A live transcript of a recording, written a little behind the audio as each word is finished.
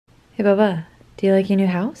Hey, Bubba, do you like your new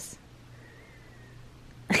house?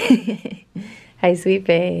 Hi, sweet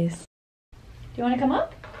face. Do you want to come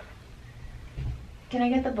up? Can I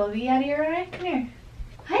get the boogie out of your eye? Come here.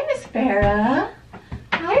 Hi, Miss Farah.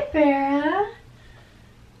 Hi, Farah.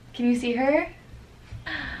 Can you see her?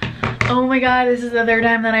 Oh my god, this is the third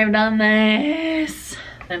time that I've done this.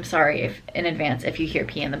 I'm sorry if in advance if you hear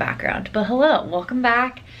pee in the background, but hello, welcome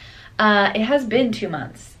back. It has been 2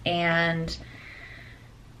 months, and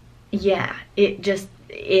yeah, it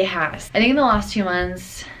has. I think in the last 2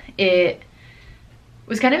 months, it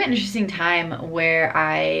was kind of an interesting time where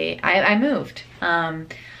I moved. I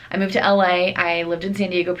moved to LA. I lived in San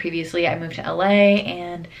Diego previously. I moved to LA,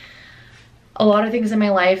 and a lot of things in my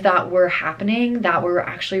life that were happening that were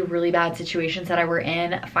actually really bad situations that I were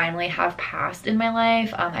in finally have passed in my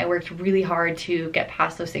life. I worked really hard to get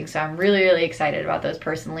past those things, so I'm really, really excited about those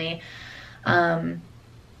personally.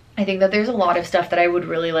 I think that there's a lot of stuff that I would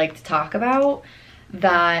really like to talk about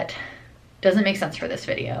that doesn't make sense for this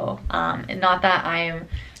video. And not that I'm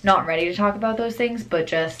not ready to talk about those things, but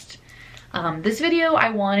just this video, I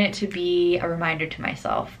want it to be a reminder to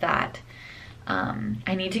myself that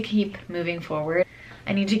I need to keep moving forward.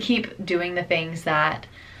 I need to keep doing the things that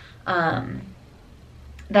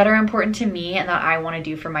that are important to me and that I want to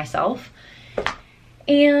do for myself.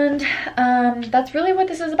 And that's really what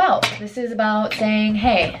this is about. This is about saying,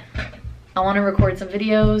 hey, I want to record some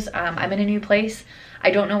videos. I'm in a new place. I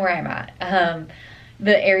don't know where I'm at.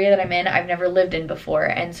 The area that I'm in, I've never lived in before.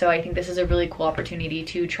 And so I think this is a really cool opportunity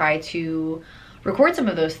to try to record some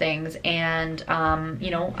of those things. And, you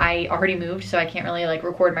know, I already moved, so I can't really like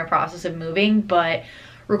record my process of moving, but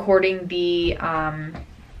recording the, hi.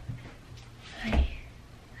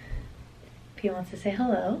 P wants to say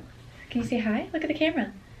hello. Can you say hi? Look at the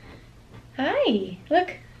camera. Hi,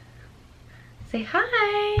 look. Say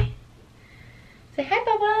hi. Say hi,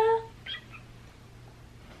 Bubba.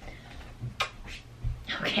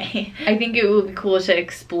 Okay, I think it would be cool to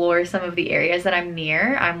explore some of the areas that I'm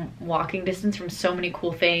near. I'm walking distance from so many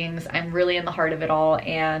cool things. I'm really in the heart of it all,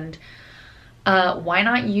 and why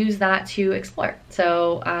not use that to explore?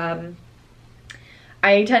 So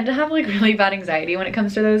I tend to have like really bad anxiety when it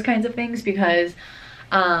comes to those kinds of things because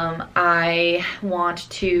I want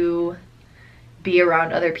to be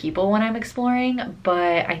around other people when I'm exploring,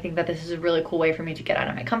 but I think that this is a really cool way for me to get out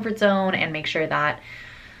of my comfort zone and make sure that,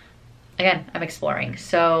 again, I'm exploring.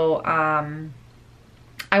 So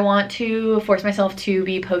I want to force myself to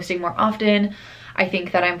be posting more often. I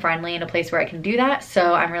think that I'm finally in a place where I can do that,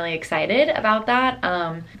 so I'm really excited about that.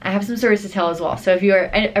 I have some stories to tell as well, so if you are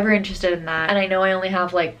ever interested in that, and I know I only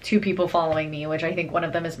have like 2 people following me, which I think one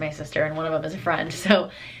of them is my sister and one of them is a friend,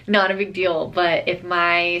 so not a big deal, but if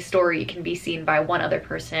my story can be seen by one other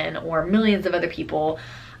person or millions of other people,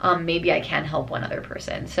 maybe I can help one other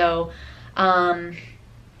person. So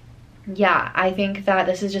yeah, I think that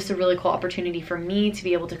this is just a really cool opportunity for me to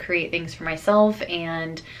be able to create things for myself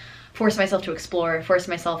and force myself to explore, force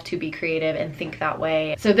myself to be creative and think that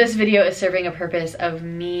way. So this video is serving a purpose of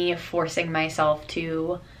me forcing myself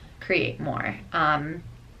to create more.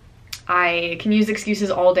 I can use excuses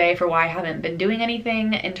all day for why I haven't been doing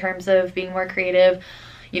anything in terms of being more creative.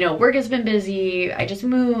 You know, work has been busy, I just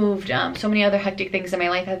moved, so many other hectic things in my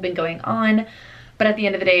life have been going on. But at the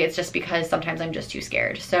end of the day, it's just because sometimes I'm just too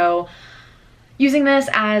scared. So using this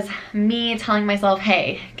as me telling myself,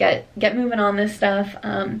 hey, get moving on this stuff.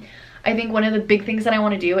 I think one of the big things that I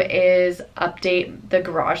want to do is update the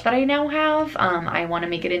garage that I now have. I want to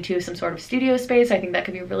make it into some sort of studio space. I think that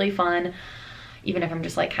could be really fun, even if I'm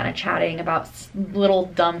just like kind of chatting about little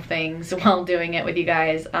dumb things while doing it with you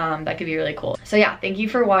guys. That could be really cool. So yeah, thank you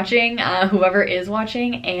for watching, whoever is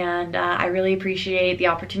watching, and I really appreciate the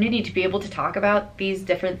opportunity to be able to talk about these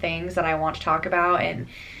different things that I want to talk about and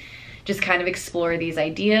just kind of explore these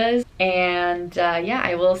ideas. And yeah,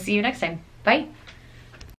 I will see you next time. Bye.